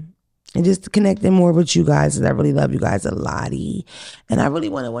 And just connecting more with you guys, because I really love you guys a lottie. And I really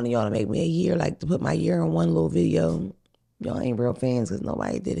wanted one of y'all to make me a year, like to put my year in one little video. Y'all ain't real fans because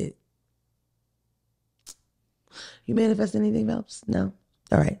nobody did it. You manifest anything else? No?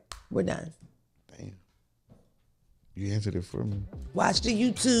 All right. We're done. Damn. You answered it for me. Watch the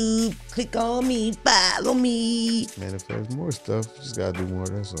YouTube. Click on me. Follow me. Manifest more stuff. Just got to do more.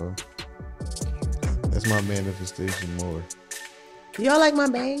 That's all. That's my manifestation more. Do y'all like my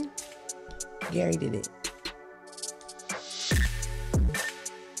bang? Gary did it.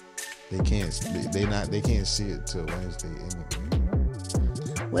 They can't see it till Wednesday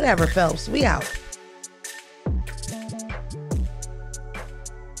anyway. Whatever, Phelps. We out.